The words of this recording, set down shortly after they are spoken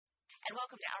And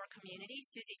welcome to our community.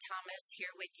 Susie Thomas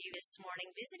here with you this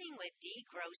morning, visiting with Dee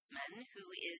Grossman,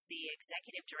 who is the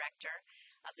Executive Director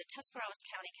of the Tuscarawas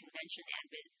County Convention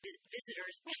and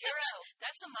Visitors Bureau.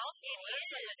 That's a mouthful. It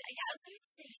is. Yeah, I'm so used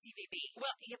to saying CVB.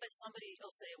 Well, yeah, but somebody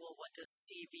will say, well, what does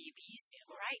CVB stand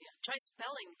for? Right. Yeah. Try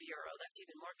spelling Bureau. That's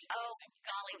even more confusing. Oh,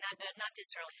 golly, not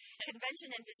this early.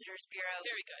 Convention and Visitors Bureau.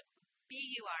 Very good.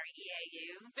 Bureau.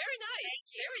 Very nice.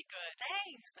 Thank you. Very good.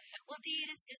 Thanks. Well, Dee,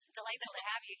 it is just delightful to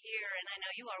have you here, and I know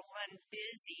you are one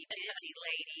busy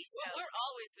lady. So. Well, we're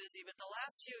always busy, but the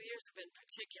last few years have been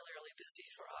particularly busy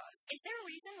for us. Is there a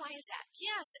reason? Why is that?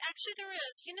 Yes, actually there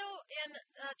is. You know, in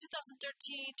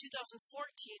 2013,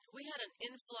 2014, we had an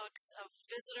influx of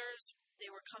visitors.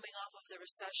 They were coming off of the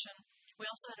recession.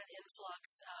 We also had an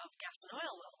influx of gas and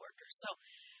oil well workers. So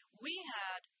we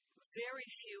had very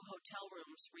few hotel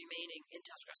rooms remaining in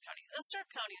Tuscarawas County. Stark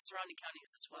County and surrounding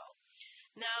counties as well.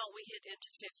 Now we hit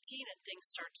into 15 and things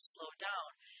start to slow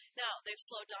down. Now, they've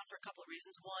slowed down for a couple of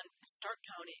reasons. One, Stark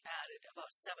County added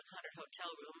about 700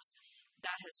 hotel rooms.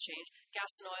 That has changed.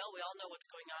 Gas and oil, we all know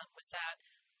what's going on with that.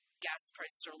 Gas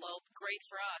prices are low. Great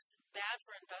for us. Bad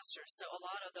for investors. So a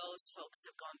lot of those folks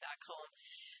have gone back home.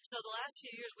 So the last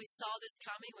few years, we saw this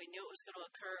coming. We knew it was going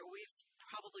to occur. We've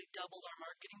probably doubled our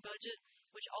marketing budget,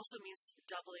 which also means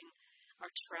doubling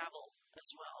our travel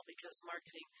as well, because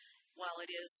marketing, while it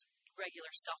is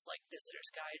regular stuff like visitors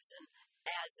guides and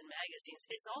ads and magazines,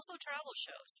 it's also travel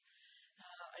shows.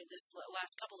 This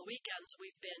last couple of weekends,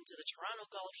 we've been to the Toronto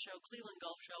Golf Show, Cleveland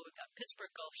Golf Show, we've got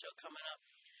Pittsburgh Golf Show coming up.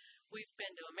 We've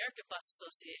been to American Bus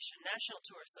Association, National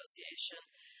Tour Association,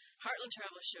 Heartland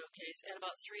Travel Showcase, and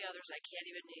about 3 others I can't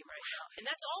even name right now. And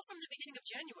that's all from the beginning of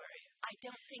January. I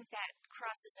don't think that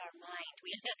crosses our mind.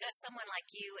 We think of someone like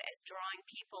you as drawing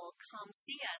people, come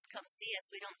see us.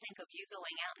 We don't think of you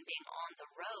going out and being on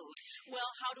the road.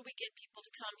 Well, how do we get people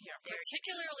to come here?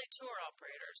 Particularly tour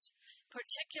operators,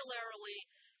 particularly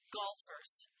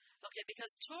golfers. Okay,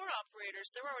 because tour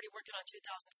operators, they're already working on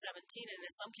 2017 and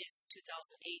in some cases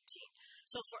 2018.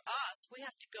 So for us, we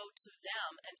have to go to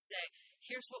them and say,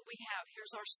 here's what we have,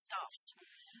 here's our stuff.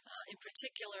 In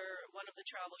particular, one of the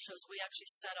travel shows, we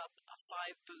actually set up a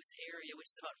 5-booth area,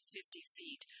 which is about 50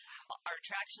 feet. Our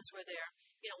attractions were there.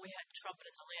 You know, we had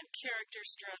Trumpet in the Land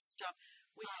characters dressed up.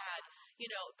 We had,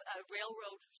 a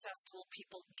railroad festival,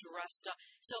 people dressed up.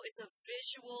 So it's a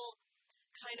visual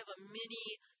kind of a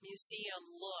mini museum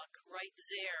look right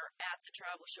there at the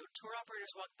travel show. Tour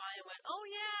operators walked by and went, oh,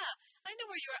 yeah, I know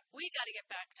where you're at. We got to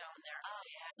get back down there. Oh,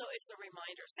 yeah. So it's a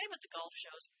reminder. Same with the golf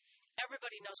shows.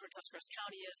 Everybody knows where Tuscarawas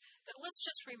County is, but let's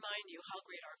just remind you how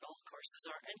great our golf courses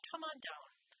are, and come on down.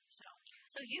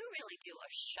 So you really do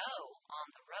a show on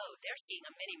the road. They're seeing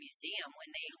a mini museum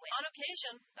when they win. On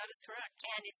occasion, that is correct.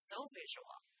 And it's so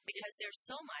visual. Because there's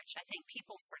so much. I think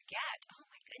people forget, oh,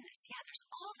 my goodness, yeah, there's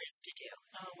all this to do.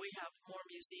 We have more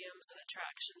museums and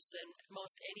attractions than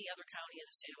most any other county in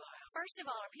the state of Ohio. First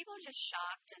of all, are people just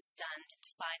shocked and stunned to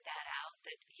find that out?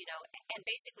 That, and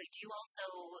basically, do you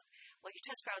also, you're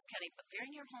Tuscarawas County, but you're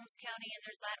in your Holmes County, and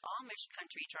there's that Amish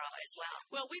country draw as well.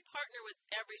 Well, we partner with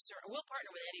we'll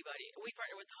partner with anybody. We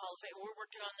partner with the Hall of Fame. We're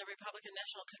working on the Republican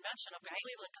National Convention up in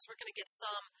Cleveland because we're going to get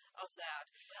some of that.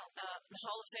 The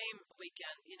Hall of Fame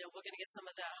weekend, we're going to get some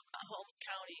of that. Holmes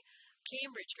County,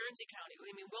 Cambridge, Guernsey County.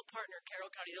 I mean, we'll partner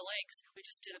Carroll County, the Lakes. We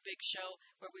just did a big show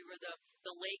where we were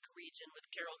the lake region with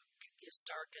Carroll,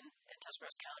 Stark, and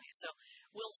Tuscarawas County. So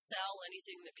we'll sell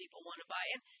anything that people want to buy.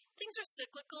 And things are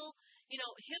cyclical.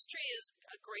 History is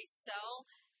a great sell,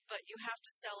 but you have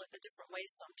to sell it a different way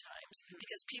sometimes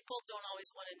because people don't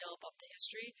always want to know about the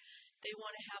history. They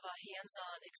want to have a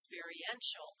hands-on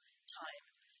experiential time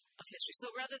of history.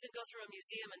 So rather than go through a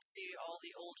museum and see all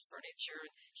the old furniture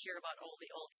and hear about all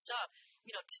the old stuff,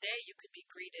 today you could be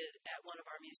greeted at one of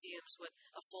our museums with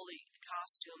a fully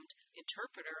costumed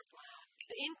interpreter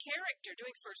in character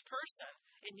doing first person,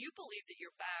 and you believe that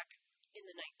you're back in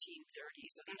the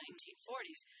 1930s or the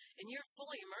 1940s, and you're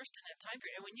fully immersed in that time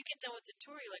period. And when you get done with the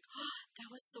tour, you're like, oh, that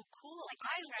was so cool.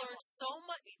 I learned so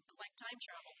much, like time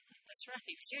travel. That's right.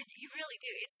 You really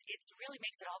do. It really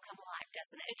makes it all come alive,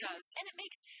 doesn't it? It does.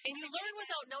 And you learn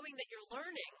without knowing that you're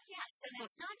learning. Yes, and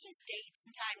it's not just dates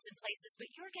and times and places,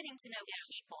 but you're getting to know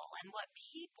people and what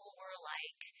people were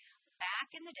like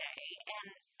back in the day,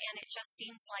 and it just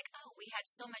seems like, we had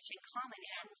so much in common.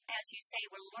 And as you say,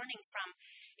 we're learning from,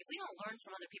 if we don't learn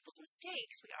from other people's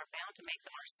mistakes, we are bound to make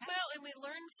them ourselves. Well, and we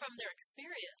learn from their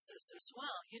experiences as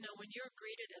well. When you're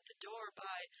greeted at the door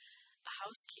by a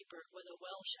housekeeper with a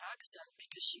Welsh accent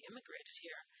because she immigrated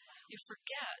here, you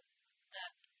forget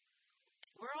that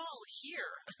we're all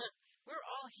here. We're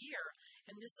all here,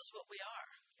 and this is what we are.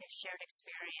 this shared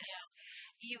experience.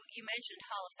 Yeah. You mentioned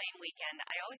Hall of Fame weekend.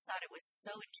 I always thought it was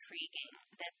so intriguing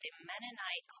that the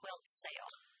Mennonite quilt sale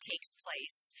takes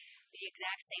place the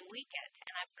exact same weekend,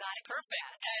 and I've got it perfect.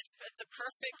 It's a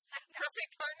perfect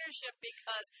partnership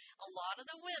because a lot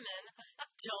of the women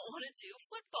don't want to do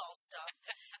football stuff.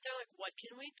 They're like, what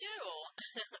can we do?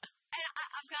 And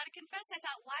I've got to confess, I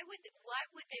thought, why would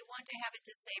they want to have it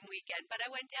the same weekend? But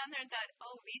I went down there and thought,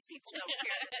 oh, these people don't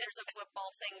care that there's a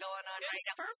football thing going on right now.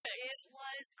 It's perfect. It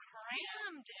was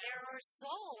crammed. Yeah. There are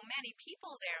so many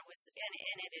people there.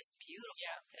 And it is beautiful.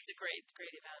 Yeah, it's a great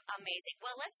event. Amazing.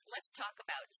 Well, let's talk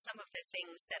about some of the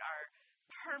things that are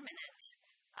permanent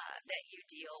that you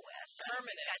deal with.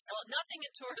 Permanent. Well, nothing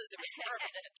in tourism is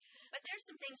permanent. But there's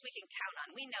some things we can count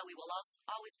on. We know we will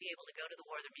always be able to go to the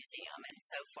War Museum and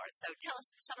so forth. So tell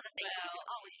us some of the things that we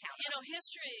can always count on.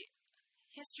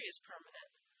 History is permanent.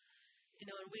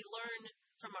 And we learn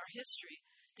from our history.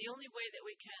 The only way that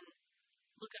we can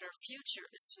look at our future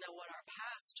is to know what our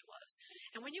past was.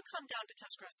 And when you come down to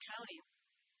Tuscarawas County,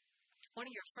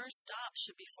 one of your first stops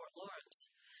should be Fort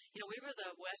Lawrence. We were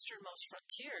the westernmost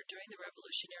frontier during the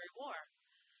Revolutionary War.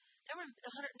 There were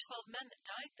 112 men that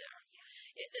died there.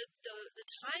 The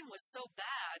time was so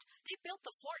bad, they built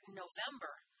the fort in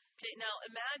November. Okay, now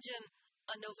imagine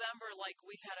a November like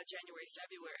we've had a January,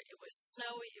 February. It was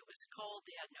snowy, it was cold,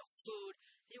 they had no food.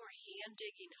 They were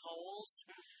hand-digging holes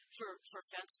for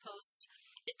fence posts.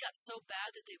 It got so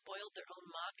bad that they boiled their own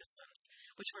moccasins,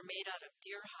 which were made out of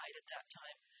deer hide at that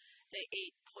time. They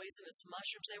ate poisonous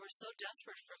mushrooms. They were so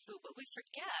desperate for food, but we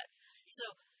forget.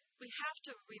 So we have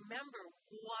to remember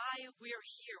why we're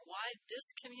here, why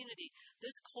this community,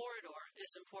 this corridor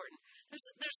is important.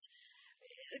 There's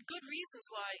good reasons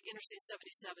why Interstate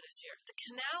 77 is here. The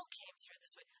canal came through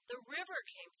this way. The river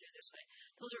came through this way.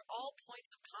 Those are all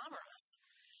points of commerce.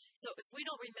 So if we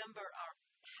don't remember our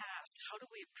past, how do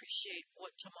we appreciate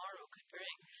what tomorrow could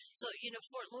bring? So,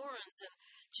 Fort Lawrence and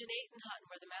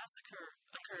Janatenhutton, where the massacre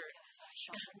occurred.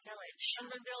 Shunman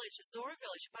Village. Zora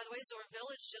Village. By the way, Zora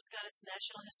Village just got its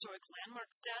National Historic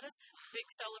Landmark status. Big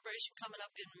celebration coming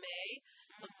up in May.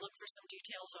 Look for some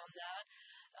details on that.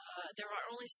 There are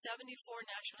only 74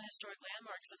 National Historic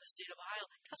Landmarks in the state of Ohio.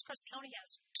 Tuscarawas County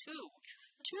has two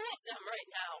of them right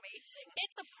now. Amazing.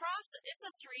 It's a process. It's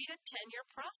a 3 to 10 year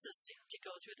process to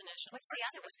go through the national. What's the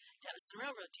other one? Denison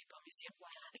Railroad Depot Museum.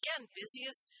 Wow. Again,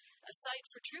 busiest site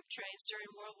for troop trains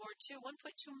during World War II. 1.2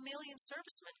 million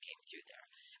servicemen came through there.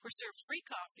 We're served free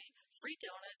coffee, free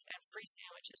donuts, and free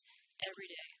sandwiches every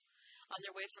day on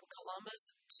their way from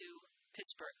Columbus to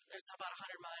Pittsburgh. There's about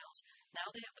 100 miles. Now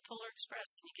they have the Polar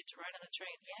Express, and you get to ride on a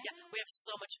train. Yeah, we have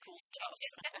so much cool stuff.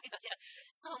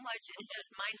 So much. It's just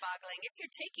mind-boggling. If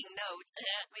you're taking notes,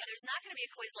 there's not going to be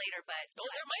a quiz later, but... Oh,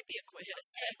 there might be a quiz.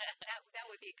 that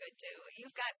would be good, too.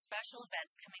 You've got special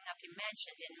events coming up. You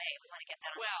mentioned in May. We want to get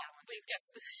that on the calendar.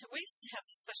 We used to have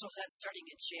special events starting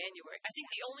in January. I think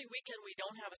the only weekend we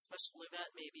don't have a special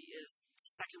event maybe is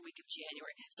the second week of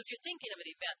January. So if you're thinking of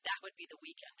an event, that would be the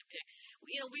weekend to pick.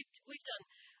 We've done...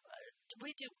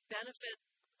 we do benefit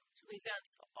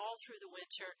events all through the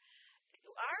winter.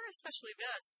 Our special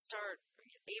events start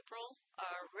April,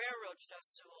 our Railroad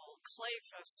Festival, Clay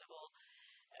Festival,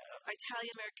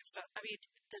 Italian American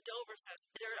the Dover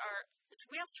Festival.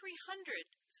 We have 300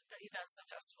 events and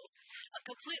festivals.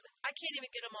 Completely, I can't even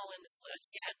get them all in this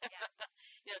list.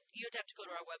 Yeah. You'd have to go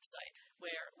to our website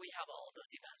where we have all of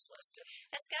those events listed.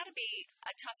 That's got to be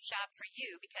a tough job for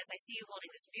you because I see you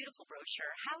holding this beautiful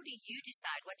brochure. How do you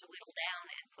decide what to whittle down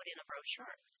and put in a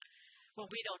brochure? Well,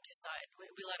 we don't decide.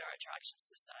 We let our attractions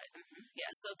decide. Mm-hmm.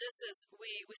 Yeah, so this is,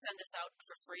 we send this out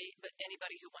for free, but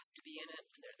anybody who wants to be in it,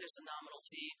 there's a nominal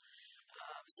fee.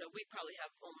 So we probably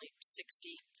have only 60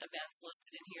 events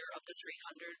listed in here of the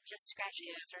 300. Just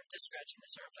scratching the surface. Just scratching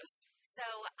the surface. So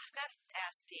I've got to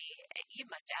ask Dee, you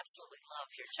must absolutely love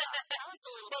your job. Tell us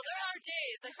a little bit. Well, there are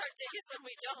days when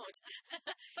we don't.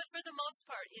 But for the most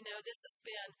part, this has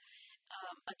been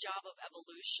a job of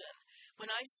evolution.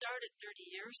 When I started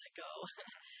 30 years ago,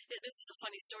 this is a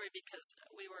funny story because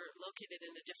we were located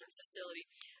in a different facility.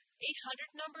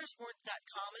 800 numbers weren't that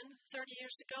common 30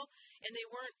 years ago, and they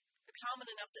weren't common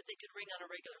enough that they could ring on a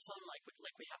regular phone like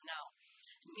we have now.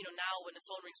 Now when the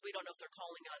phone rings, we don't know if they're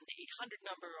calling on the 800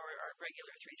 number or our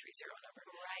regular 330 number.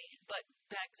 Right. But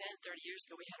back then, 30 years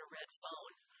ago, we had a red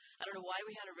phone. I don't know why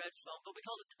we had a red phone, but we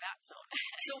called it the bat phone.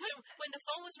 So when the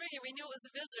phone was ringing, we knew it was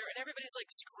a visitor, and everybody's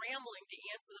scrambling to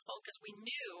answer the phone because we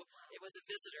knew it was a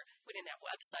visitor. We didn't have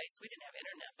websites. We didn't have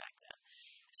internet back then.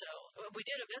 So we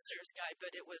did a visitor's guide,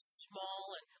 but it was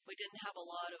small, and we didn't have a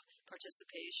lot of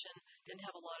participation, didn't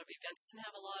have a lot of events, didn't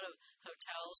have a lot of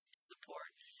hotels to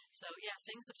support. So, yeah,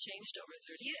 things have changed over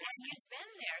 30 years. And you've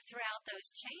been there throughout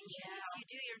those changes. Yeah. You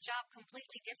do your job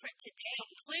completely different today.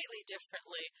 Completely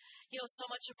differently. So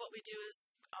much of what we do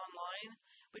is online.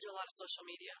 We do a lot of social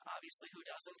media, obviously, who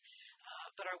doesn't?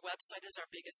 But our website is our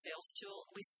biggest sales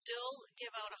tool. We still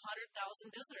give out 100,000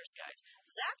 visitors guides.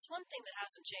 That's one thing that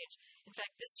hasn't changed. In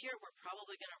fact, this year we're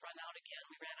probably going to run out again.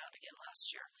 We ran out again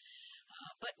last year.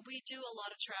 But we do a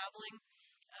lot of traveling.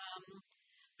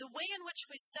 The way in which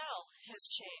we sell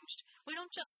has changed. We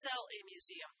don't just sell a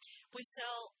museum. We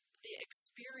sell the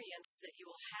experience that you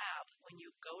will have when you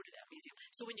go to that museum.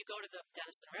 So when you go to the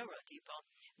Denison Railroad Depot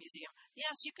Museum,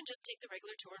 yes, you can just take the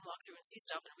regular tour and walk through and see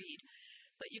stuff and read.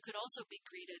 But you could also be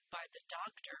greeted by the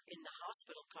doctor in the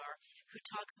hospital car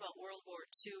who talks about World War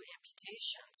II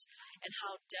amputations and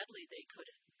how deadly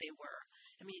they were.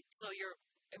 I mean, so you're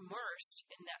immersed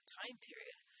in that time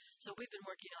period. So we've been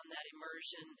working on that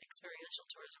immersion experiential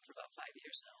tourism for about 5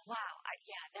 years now. Wow.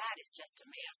 Yeah, that is just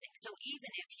amazing. So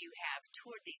even if you have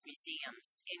toured these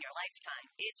museums in your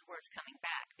lifetime, it's worth coming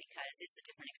back because it's a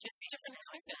different experience. It's a different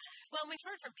experience. Well, we've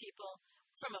heard from people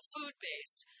from a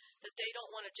food-based that they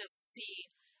don't want to just see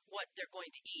what they're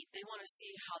going to eat. They want to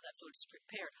see how that food is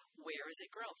prepared. Where is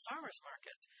it grown? Farmers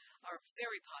markets are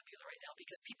very popular right now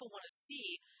because people want to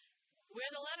see where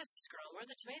the lettuce is grown, where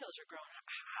the tomatoes are grown,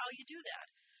 how you do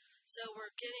that. So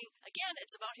we're getting, again,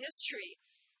 it's about history.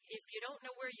 If you don't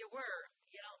know where you were,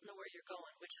 you don't know where you're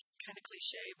going, which is kind of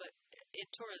cliche, but in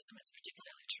tourism, it's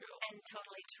particularly true. And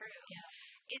totally true. Yeah.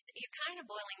 You're kind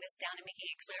of boiling this down and making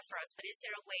it clear for us, but is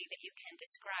there a way that you can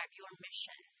describe your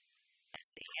mission as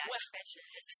the mission?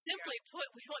 Simply put,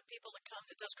 we want people to come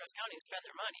to Tuscarawas County and spend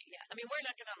their money. Yeah. I mean, we're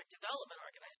an economic development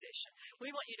organization.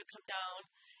 We want you to come down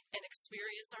and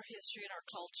experience our history and our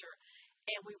culture,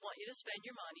 and we want you to spend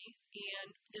your money, and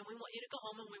then we want you to go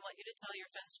home, and we want you to tell your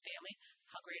friends and family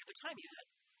how great of a time you had.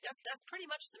 That's pretty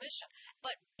much the mission.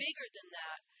 But bigger than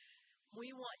that,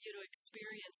 we want you to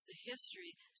experience the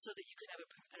history so that you can have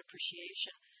an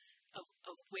appreciation of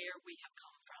where we have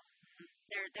come from.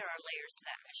 There are layers to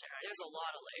that mission, right? There's a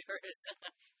lot of layers.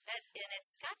 And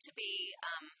it's got to be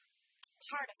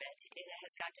part of it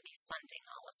has got to be funding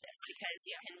all of this because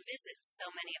you can visit so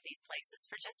many of these places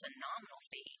for just a nominal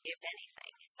fee, if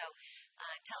anything. So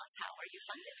tell us, how are you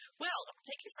funded? Well,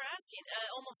 thank you for asking.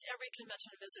 Almost every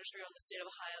convention and visitors bureau in the state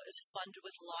of Ohio is funded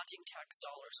with lodging tax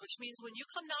dollars, which means when you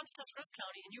come down to Tuscarawas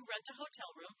County and you rent a hotel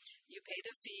room, you pay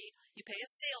the fee, you pay a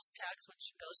sales tax,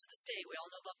 which goes to the state. We all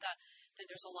know about that. Then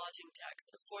there's a lodging tax.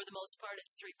 For the most part,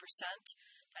 it's 3%.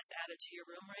 That's added to your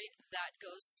room rate. That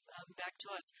goes back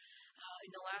to us.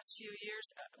 In the last few years,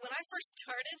 when I first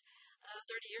started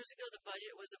 30 years ago, the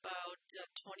budget was about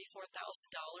 $24,000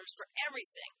 for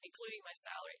everything, including my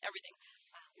salary, everything,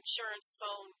 insurance,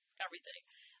 phone, everything.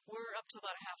 We're up to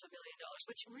about $500,000,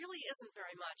 which really isn't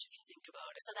very much if you think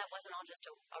about it. So that wasn't all just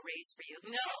a raise for you?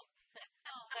 No.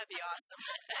 Oh, that'd be awesome.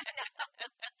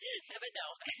 But no.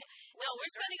 No,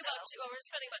 we're spending about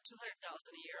 $200,000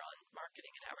 a year on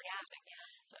marketing and advertising. Yeah.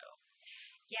 So.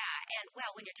 Yeah, and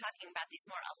well, when you're talking about these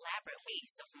more elaborate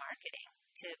ways of marketing,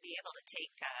 to be able to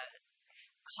take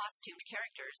costumed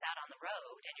characters out on the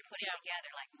road and you're putting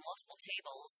together like multiple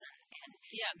tables and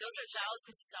yeah, those are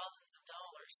thousands and thousands of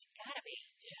dollars. Gotta be.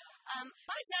 Yeah.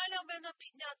 But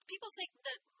people think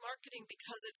that marketing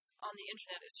because it's on the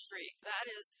internet is free. That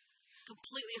is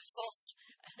completely a false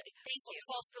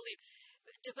belief.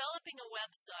 Developing a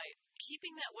website,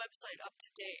 keeping that website up to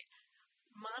date,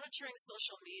 monitoring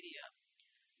social media,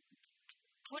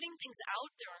 putting things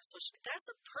out there on social media, that's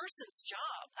a person's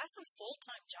job. That's a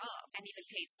full-time job. And even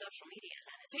paid social media.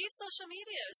 Paid social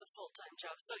media is a full-time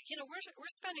job. So,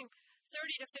 we're spending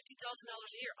 $30,000 to $50,000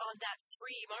 a year on that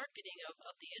free marketing of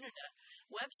the internet.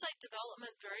 Website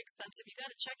development, very expensive. You've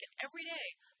got to check it every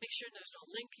day. Make sure there's no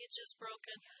linkages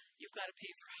broken. You've got to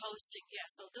pay for hosting.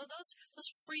 Yeah, so those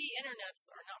free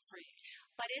internets are not free.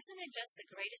 But isn't it just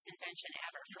the greatest invention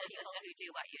ever for people who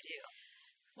do what you do?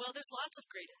 Well, there's lots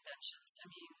of great inventions. I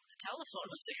mean, the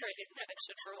telephone was a great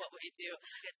invention for what we do.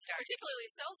 Good start. Particularly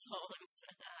cell phones.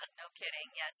 No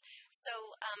kidding, yes. So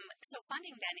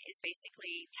funding then is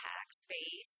basically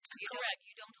tax-based. Correct.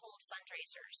 You don't hold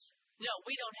fundraisers. No,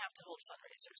 we don't have to hold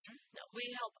fundraisers. No,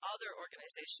 we help other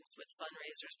organizations with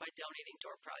fundraisers by donating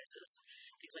door prizes,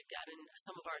 things like that. And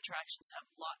some of our attractions have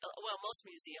most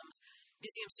museums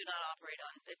do not operate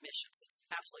on admissions. It's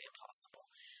absolutely impossible.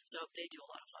 So they do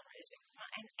a lot of fundraising.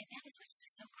 And that is what's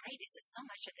so great is that so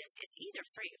much of this is either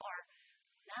free or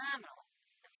nominal.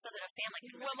 so that a family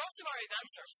can Well, most of our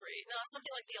events are free. Now,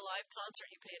 something like the Alive concert,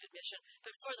 you pay admission,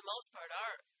 but for the most part,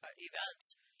 our events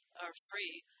are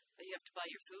free. You have to buy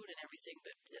your food and everything,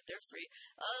 but they're free.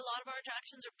 A lot of our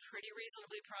attractions are pretty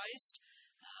reasonably priced,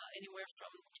 anywhere from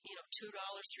 $2, $3,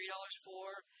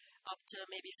 $4, up to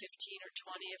maybe $15 or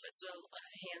 $20 if it's a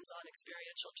hands-on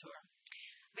experiential tour.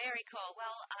 Very cool.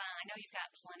 Well, I know you've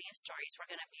got plenty of stories. We're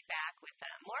going to be back with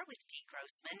more with Dee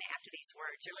Grossman after these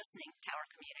words. You're listening to Our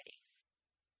Community.